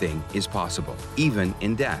anything is possible, even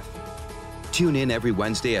in death. Tune in every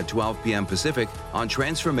Wednesday at 12 p.m. Pacific on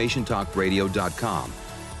TransformationTalkRadio.com.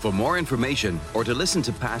 For more information or to listen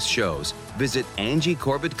to past shows, visit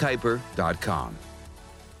AngieCorbettKuiper.com.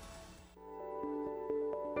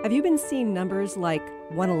 Have you been seeing numbers like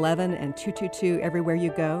 111 and 222 everywhere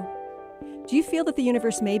you go? Do you feel that the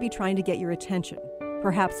universe may be trying to get your attention,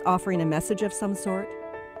 perhaps offering a message of some sort?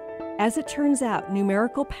 As it turns out,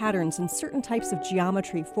 numerical patterns and certain types of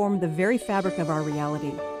geometry form the very fabric of our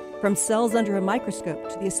reality, from cells under a microscope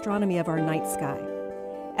to the astronomy of our night sky.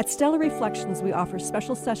 At Stellar Reflections, we offer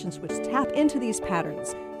special sessions which tap into these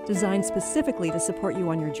patterns, designed specifically to support you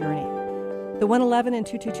on your journey. The 111 and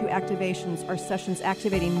 222 activations are sessions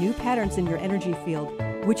activating new patterns in your energy field,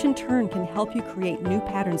 which in turn can help you create new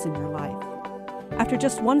patterns in your life. After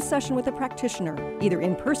just one session with a practitioner, either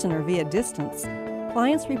in person or via distance,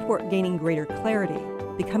 clients report gaining greater clarity,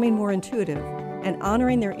 becoming more intuitive, and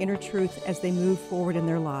honoring their inner truth as they move forward in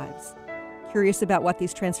their lives. Curious about what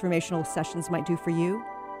these transformational sessions might do for you?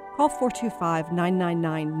 Call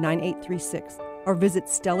 425-999-9836 or visit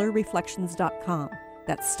StellarReflections.com.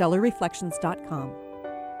 That's StellarReflections.com.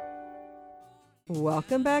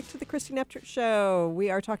 Welcome back to the Christine Upchurch Show. We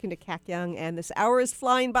are talking to Kak Young, and this hour is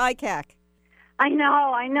flying by, Kak. I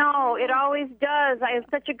know. It always does. I have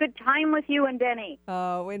such a good time with you and Denny.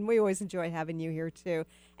 Oh, and we always enjoy having you here, too.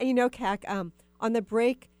 And you know, Kak, on the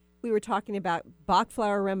break, we were talking about Bach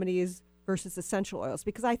flower remedies versus essential oils,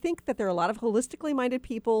 because I think that there are a lot of holistically minded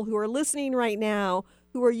people who are listening right now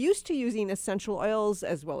who are used to using essential oils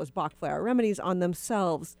as well as Bach flower remedies on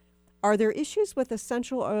themselves. Are there issues with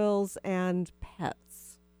essential oils and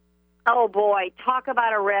pets? Oh, boy. Talk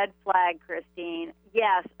about a red flag, Christine.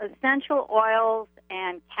 Yes, essential oils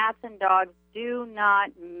and cats and dogs do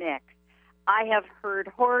not mix. I have heard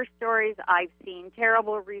horror stories. I've seen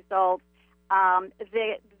terrible results.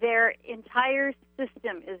 Their entire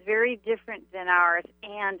system is very different than ours,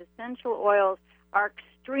 and essential oils are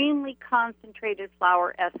extremely concentrated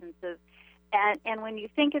flower essences, And when you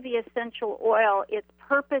think of the essential oil, its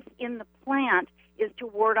purpose in the plant is to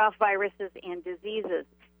ward off viruses and diseases.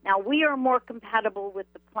 Now, we are more compatible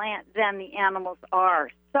with the plant than the animals are.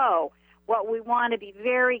 So what we want to be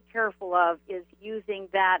very careful of is using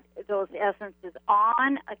those essences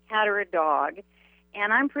on a cat or a dog.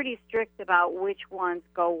 And I'm pretty strict about which ones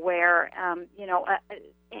go where, and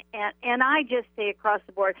I just say across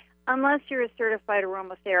the board, unless you're a certified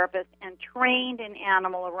aromatherapist and trained in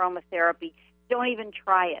animal aromatherapy, don't even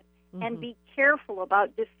try it. Mm-hmm. And be careful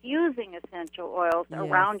about diffusing essential oils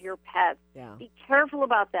around your pets. Yeah. Be careful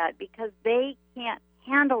about that because they can't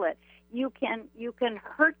handle it. You can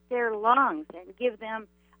hurt their lungs and give them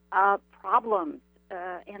problems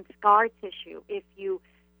and scar tissue if you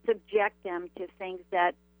subject them to things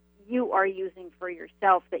that you are using for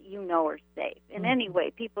yourself that you know are safe. And anyway,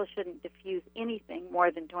 people shouldn't diffuse anything more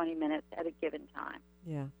than 20 minutes at a given time.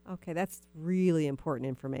 Yeah. Okay, that's really important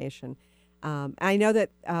information. I know that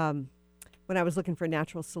when I was looking for a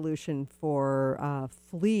natural solution for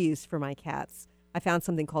fleas for my cats, I found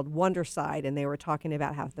something called Wondercide, and they were talking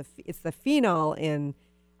about how it's the phenol in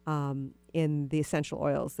the essential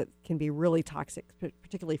oils that can be really toxic,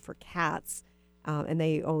 particularly for cats. And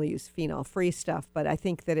they only use phenol-free stuff. But I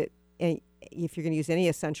think that if you're going to use any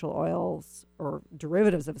essential oils or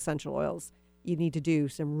derivatives of essential oils, you need to do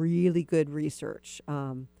some really good research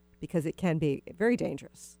because it can be very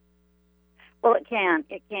dangerous. Well, it can.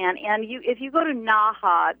 And if you go to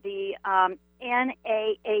NAHA, the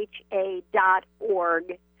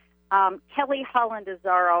NAHA.org, Kelly Holland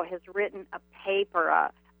Azaro has written a paper,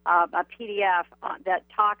 a PDF that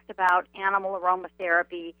talks about animal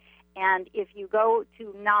aromatherapy. And if you go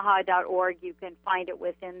to naha.org, you can find it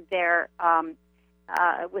within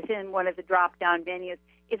within one of the drop-down menus.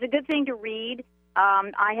 It's a good thing to read.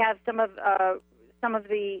 I have some of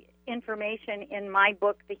the information in my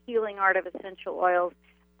book, The Healing Art of Essential Oils,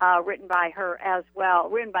 written by her as well,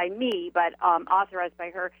 written by me, but authorized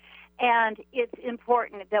by her. And it's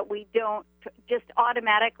important that we don't just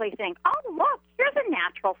automatically think, oh, look, here's a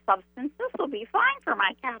natural substance. This will be fine for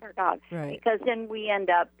my cat or dog. Right. Because then we end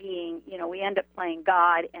up playing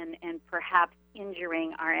God and perhaps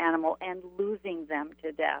injuring our animal and losing them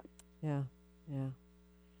to death. Yeah.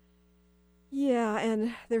 Yeah,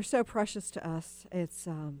 and they're so precious to us. It's,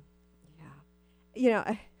 I'm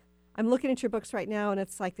looking at your books right now, and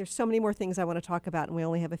it's like there's so many more things I want to talk about, and we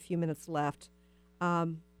only have a few minutes left.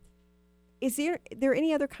 Is there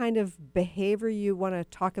any other kind of behavior you want to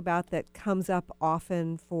talk about that comes up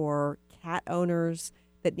often for cat owners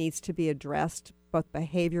that needs to be addressed, both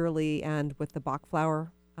behaviorally and with the Bach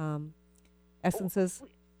flower essences?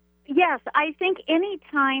 Yes, I think any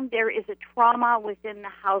time there is a trauma within the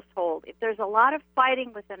household, if there's a lot of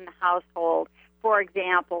fighting within the household, for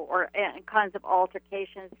example, or kinds of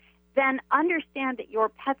altercations, then understand that your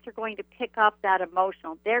pets are going to pick up that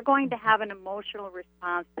emotional. They're going to have an emotional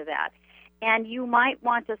response to that. And you might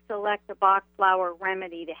want to select a Bach flower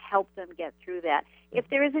remedy to help them get through that. If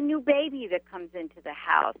there is a new baby that comes into the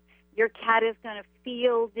house, your cat is going to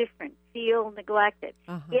feel different, feel neglected.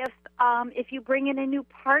 If you bring in a new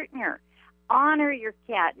partner, honor your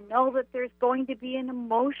cat. Know that there's going to be an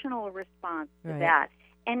emotional response to that.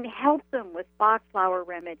 And help them with Bach flower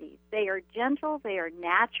remedies. They are gentle, they are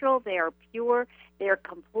natural, they are pure, they are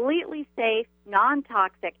completely safe,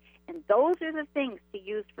 non-toxic, and those are the things to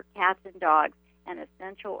use for cats and dogs, and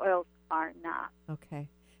essential oils are not. Okay.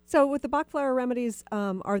 So with the Bach flower remedies,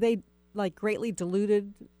 are they like greatly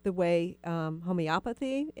diluted the way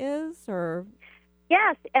homeopathy is, or?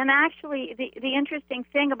 Yes, and actually the interesting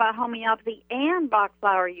thing about homeopathy and Bach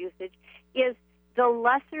flower usage is the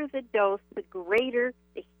lesser the dose, the greater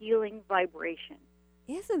the healing vibration.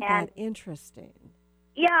 Isn't that interesting?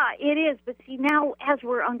 Yeah, it is. But see, now as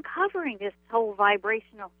we're uncovering this whole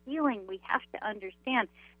vibrational healing, we have to understand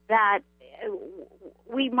that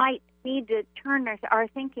we might need to turn our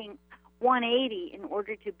thinking 180 in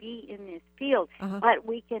order to be in this field. But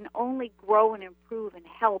we can only grow and improve and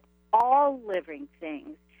help all living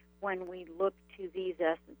things when we look to these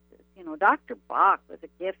essences. You know, Dr. Bach was a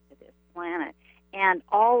gift to this planet. And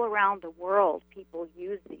all around the world, people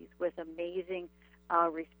use these with amazing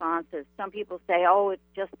responses. Some people say, oh, it's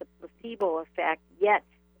just the placebo effect, yet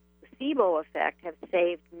the placebo effect has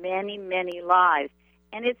saved many, many lives.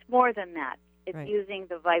 And it's more than that. It's using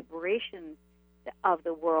the vibrations of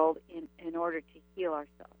the world in order to heal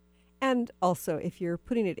ourselves. And also, if you're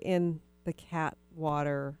putting it in the cat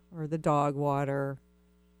water or the dog water,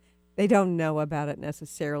 they don't know about it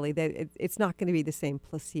necessarily. It's not going to be the same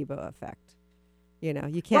placebo effect. You know,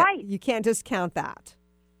 you can't discount that.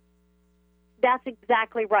 That's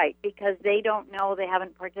exactly right, because they don't know, they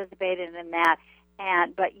haven't participated in that,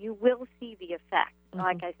 but you will see the effect.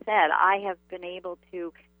 Like I said, I have been able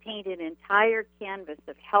to paint an entire canvas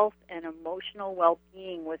of health and emotional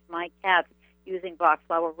well-being with my cats using Bach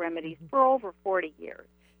flower remedies for over 40 years.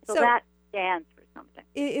 So that stands for something.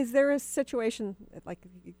 Is there a situation,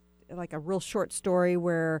 like a real short story,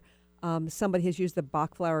 where somebody has used the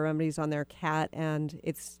Bach flower remedies on their cat and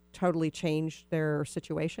it's totally changed their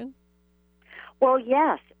situation? Well,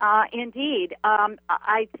 yes, indeed.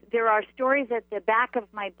 There are stories at the back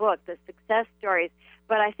of my book, the success stories,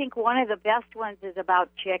 but I think one of the best ones is about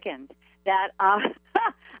chickens. That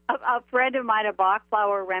a friend of mine, a Bach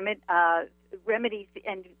flower remedies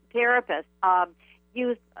and therapist,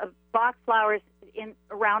 used Bach flowers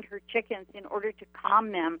around her chickens in order to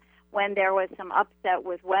calm them when there was some upset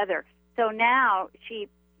with weather. So now she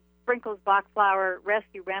sprinkles Bach flower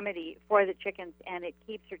rescue remedy for the chickens, and it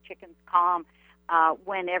keeps her chickens calm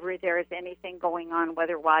whenever there is anything going on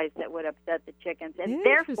weather-wise that would upset the chickens. And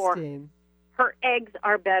therefore, her eggs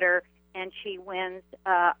are better, and she wins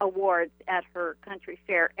awards at her country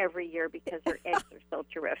fair every year because her eggs are so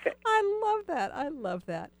terrific. I love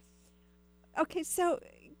that. Okay, so,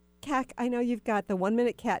 Kak, I know you've got the 1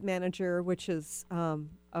 Minute Cat Manager, which is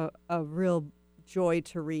a real joy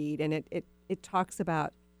to read, and it talks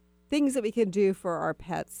about things that we can do for our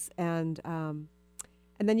pets, and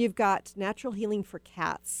then you've got Natural Healing for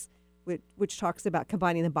Cats, which talks about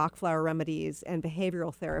combining the Bach flower remedies and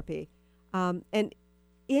behavioral therapy. And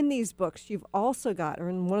in these books, you've also got, or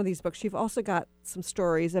in one of these books, you've also got some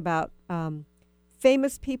stories about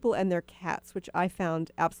famous people and their cats, which I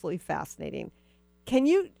found absolutely fascinating. Can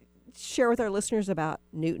you share with our listeners about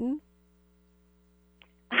Newton?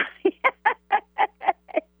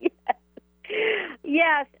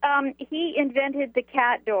 Yes, he invented the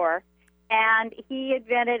cat door, and he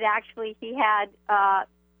wanted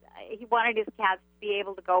his cats to be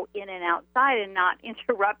able to go in and outside and not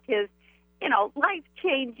interrupt his,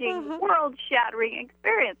 life-changing, world-shattering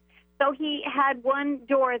experience. So he had one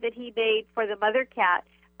door that he made for the mother cat,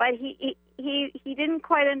 but he didn't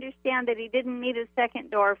quite understand that he didn't need a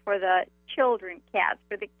second door for the children cats,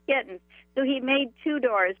 for the kittens. So he made two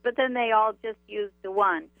doors, but then they all just used the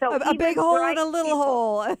one. So a big hole and a little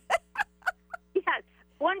hole. Yes,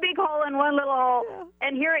 one big hole and one little hole.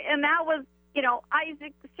 Yeah. And that was,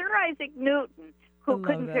 Sir Isaac Newton, who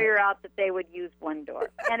couldn't figure out that they would use one door.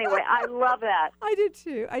 Anyway, I love that. I did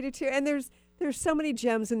too. And there's so many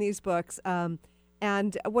gems in these books.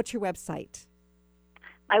 And what's your website?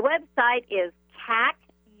 My website is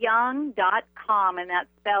cacyoung.com, and that's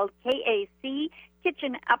spelled K-A-C,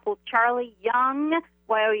 Kitchen Apple Charlie, Young,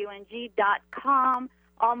 YOUNG.com.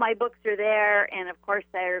 All my books are there, and of course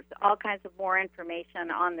there's all kinds of more information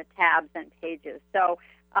on the tabs and pages. So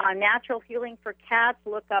Natural Healing for Cats,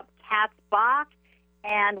 look up Cats Bach,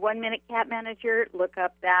 and 1 Minute Cat Manager, look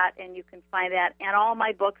up that, and you can find that. And all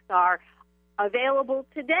my books are available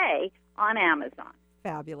today on Amazon.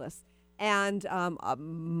 Fabulous. And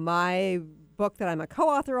my book that I'm a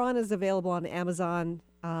co-author on is available on Amazon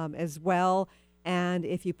as well. And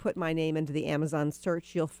if you put my name into the Amazon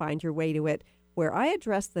search, you'll find your way to it, where I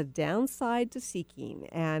address the downside to seeking.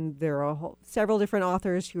 And there are several different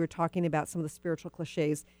authors who are talking about some of the spiritual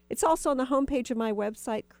cliches. It's also on the homepage of my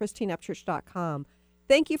website, ChristineUpchurch.com.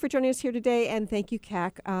 Thank you for joining us here today, and thank you,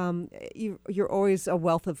 Kak. You're always a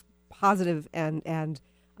wealth of positive and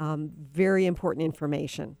very important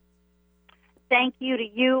information. Thank you to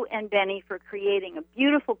you and Benny for creating a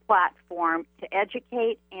beautiful platform to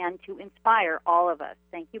educate and to inspire all of us.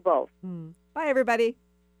 Thank you both. Bye, everybody.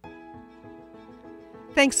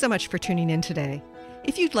 Thanks so much for tuning in today.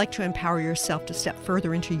 If you'd like to empower yourself to step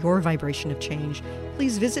further into your vibration of change,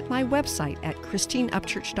 please visit my website at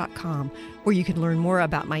ChristineUpchurch.com, where you can learn more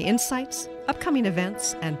about my insights, upcoming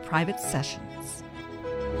events, and private sessions.